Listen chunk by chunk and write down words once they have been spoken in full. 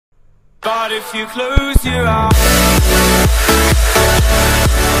But if you close your eyes,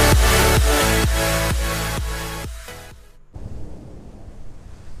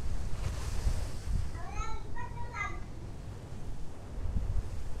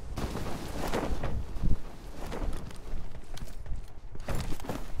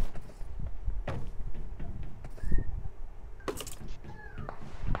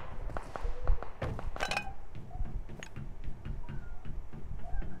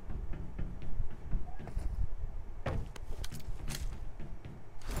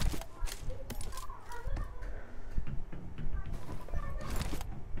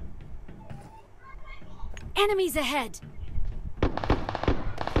 Enemies ahead!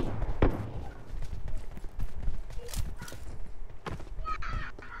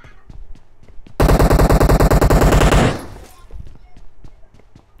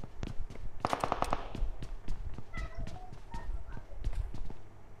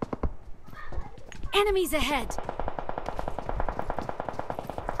 Enemies ahead!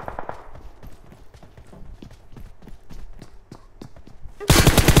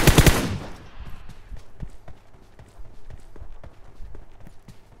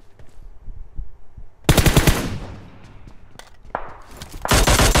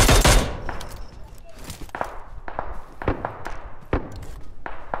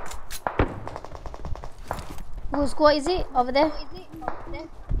 Whose squad is it? Over there?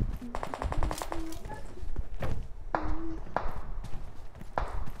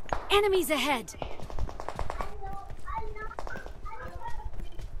 Enemies ahead!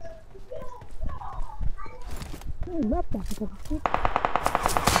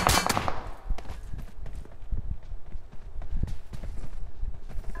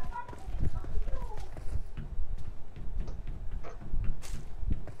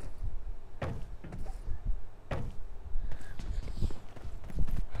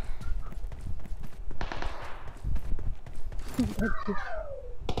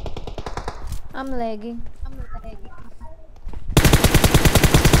 I'm lagging.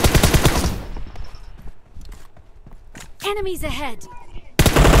 Enemies ahead!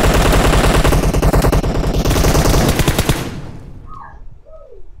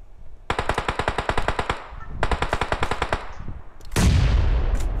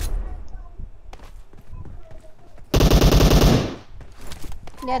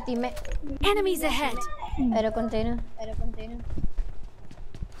 Dia teammate. Enemies ahead! Ada container.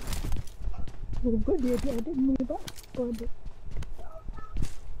 Dia ada ni pak. Ada.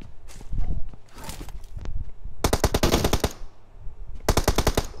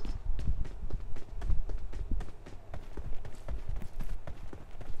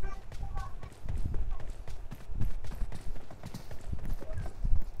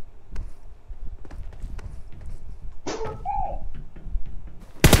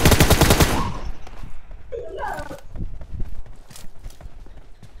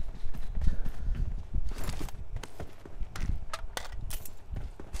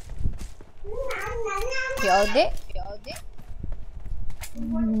 Audit.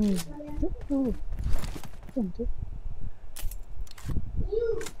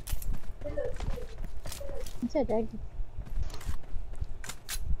 Macam ada lagi.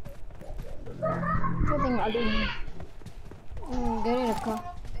 Kita tengok ada ni. Gari rekah.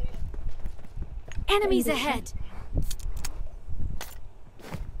 Enemies ahead!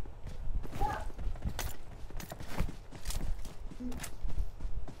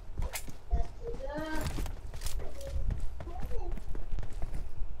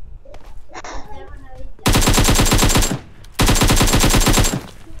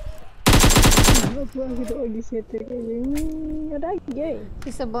 Buang kita lagi settle ni. Ada lagi.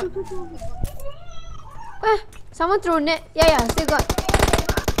 It's a bot. Someone throw net. Yeah, still got.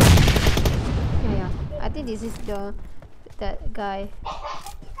 Yeah. I think this is that guy.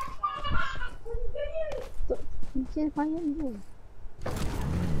 Macam banyak ni.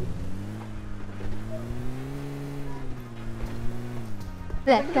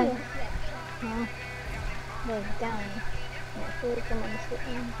 Left kan? Down. Aku kena masuk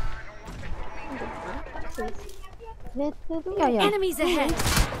ni. Yeah. Enemies ahead!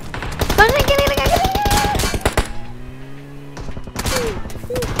 Kanan kiri.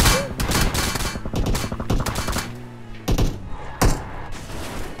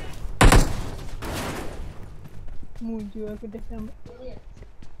 Muju aku dah sampai.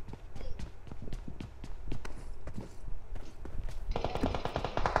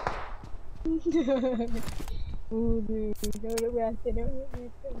 Kalau biasa dia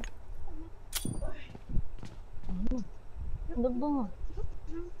gitu. Lebih.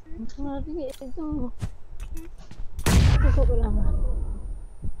 Macam lagi itu. Cukup lama.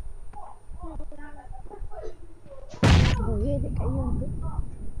 dia dekat kayu tu.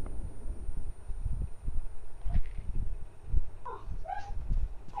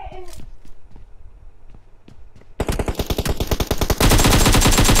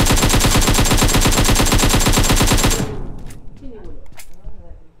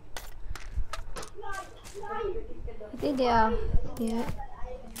 I think dia.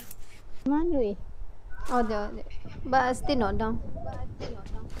 Mana weh? Oh dia. But still not down.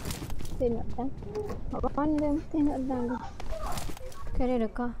 Saya nak datang. Mak mana dia mesti nak datang tu. Carry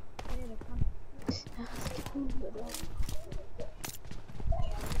the car.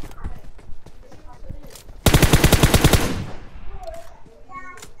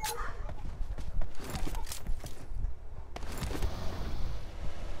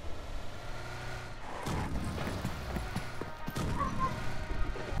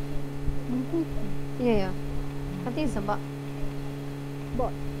 Yeah. I think it's a bug.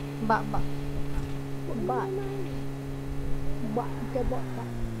 Bot. Bug. Bot. Bot ke bot tak?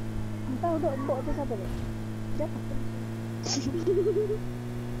 Tahu dok bot tu siapa dia? Siapa?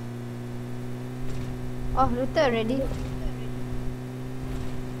 Oh, looted already.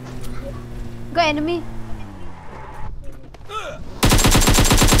 Got enemy.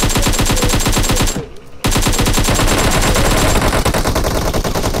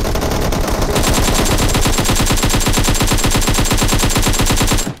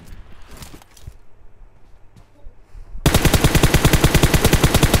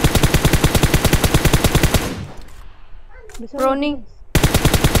 Proning.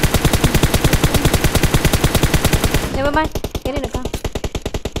 Never mind. Get in the car.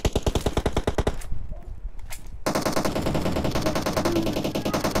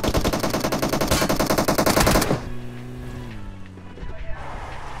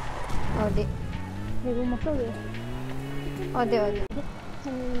 Oh, dek. Di rumah kau ke? Oh, dek.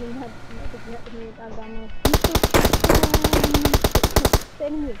 Kami melihat agama. Itu.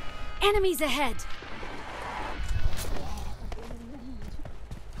 Enemies ahead.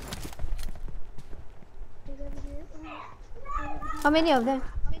 How many of them?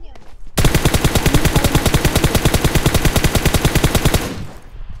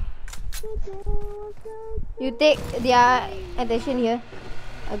 You take their attention here.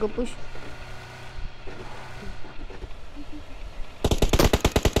 I go push.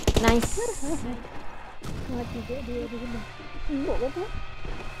 Nice. Mati dia di rumah. Tengok ke tu?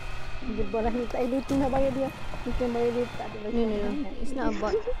 Dia balas ni tak ada nak bayar dia. Mungkin bayar dia tak ada lagi. No. It's not a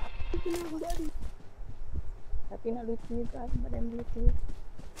bot. Tapi nak lucu juga badan lucu.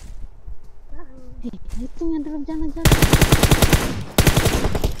 Itu yang dalam jalan-jalan.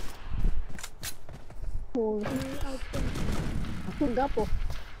 Oh, aku gapo.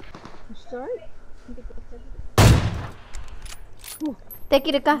 Sorry.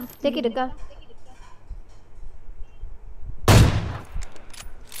 Take it the car.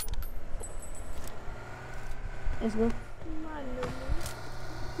 Let's go. Mana ni?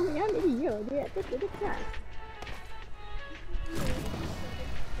 Oh, yang dia tu dekat.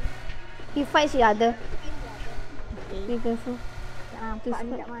 He fights the other. Okay. Be careful. Nampak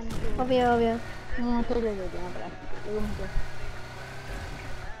ni kat mana tu? Over here. Tu dia nampak lah. Rumah tu.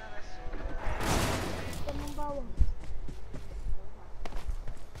 Kita membawa.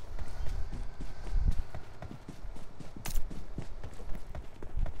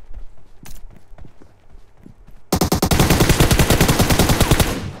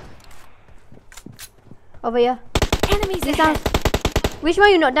 Over here. Enemies He's ahead. down. Which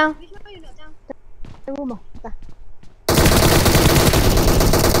one you knocked down? Rumah. Tak.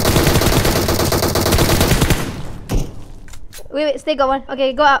 Wait, stay, got one.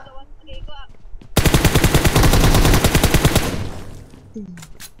 Okay, go up.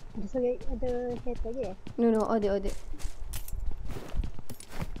 Ada head lagi eh? No, audit.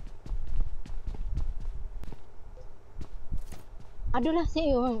 Adalah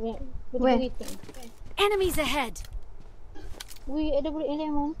saya orang Where? Enemies ahead. Wih, ada boleh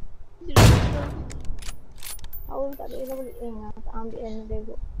aim on. Awak tak ada boleh aim lah. Tak ambil aim dia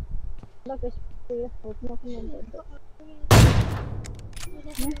tu. Dah ke sepuluh lah. Aku nak kena tu.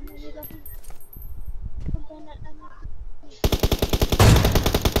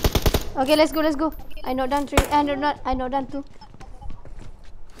 Okay, let's go. I knocked down 3. I knocked down 2.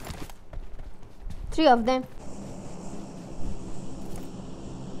 3 of them.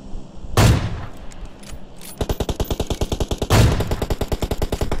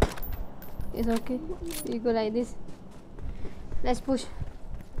 It's okay. You go like this. Let's push.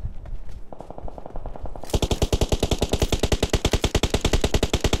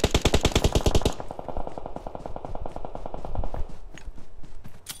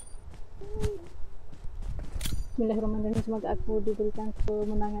 Bismillahirrahmanirrahim. Semoga aku diberikan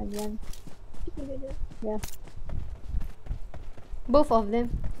kemenangan dan ya. Both of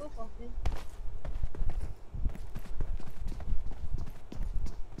them.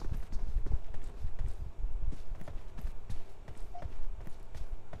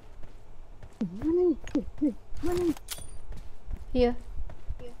 Mana ni? Mana ni? Here.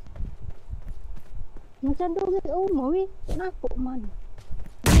 Macam tu ke? Oh, mau weh. Tak nampak mana.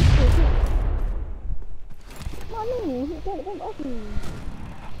 Mana ni? Tak nampak aku.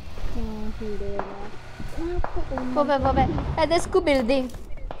 Sudah lah. Nampak pun. Fall back. At the school building.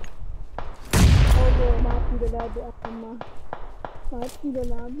 Oh, mati dah lah adik Amma. Mati dah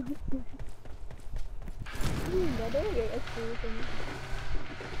lah Amma. Dah ada ke aku tengok.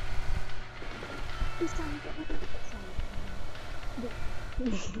 Sampai aku tak sampai.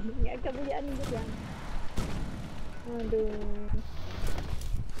 Ingat kat budak ni je kan. Aduh.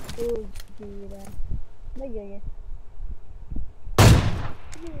 Oh, gila. Lagi.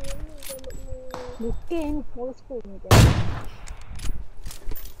 Bukan, mau sekolah ni kan.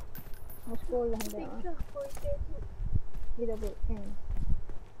 Mau sekolah dah. Kita buat kan.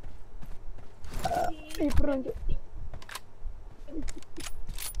 Peronjok.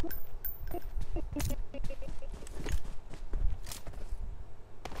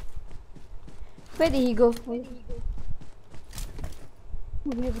 Where did he go?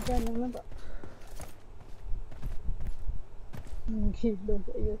 Boleh berjalan nampak. Gila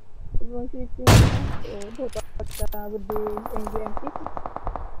saya. Sebelum cerita. Oh, dah tak berdua NGMP.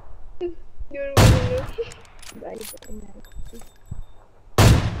 Dulu. Baik.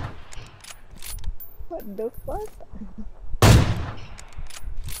 What the fuck?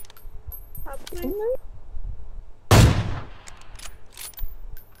 Apa ni?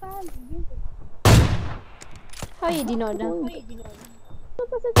 How you did not down?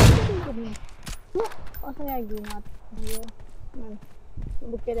 Apa saja ni? Oh, saya lagi mati dia.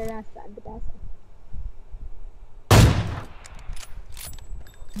 Bukan dah rasa, berasa.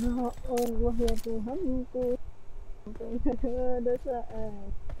 Ya Allah ya Tuhanku. Dosa.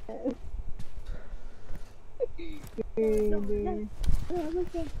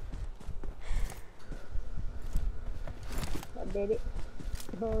 Dedek.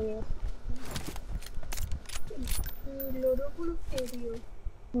 Oh ya. Loro 20 video.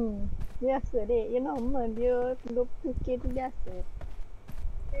 Biasa dek. Ya normal dia 20k tu biasa.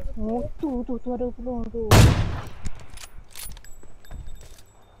 Oh tu ada peluang tu.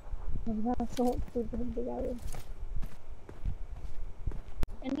 Masuk tu dia gawe.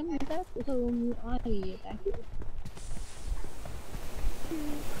 Anda minta aku suruh air tak?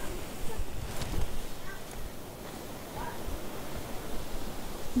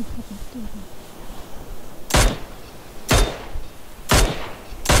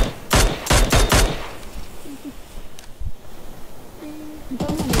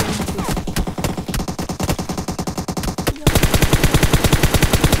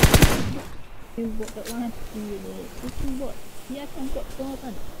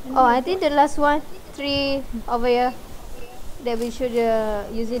 Oh, I think the last one, 3 over here. That we should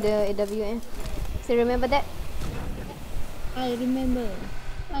using the AWM. So remember that? I remember.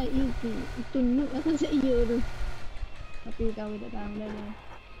 Itu nuk aku saya iya tu. Tapi kau tak tahu dah ni.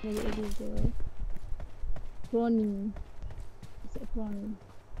 Lagi tu. Cloning. Set cloning.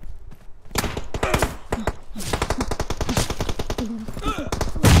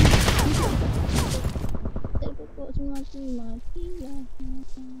 Pokok semua tu matilah.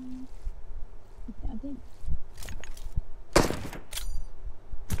 Tak ada.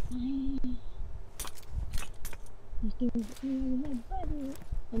 Itu hebat tu.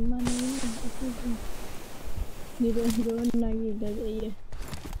 Aman ni aku. Ni dah lagi dah saya.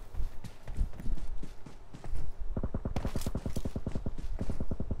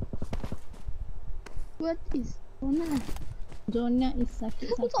 What is Zona is sakit.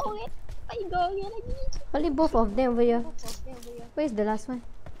 Aku tahu kan. Lagi. Only both of them over here. Where is the last one?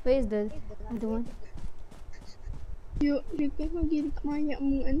 Where is the other one? Yuk, kita pergi dekat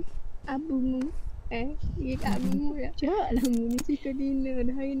mayatmu kan. Abumu. Pergi kat abumu ya. Caklah mu ni cika dinner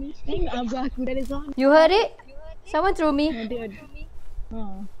dah hari ni. Tengok abu aku dari zona. You heard it? Someone threw me. Ada.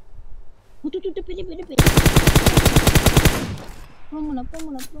 Tu tepi. Promo lah.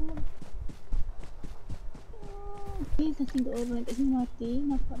 Okay, saya tengok orang kat sini mati.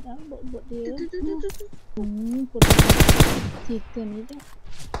 Nampak dah bot dia. Potong chicken ni dah.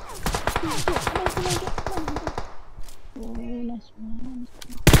 Oh, nice one.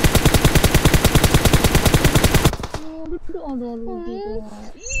 Oh, duduk gitu.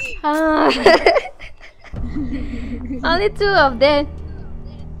 Only 2 of them.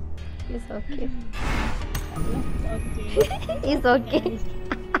 It's okay. Okay. It's okay.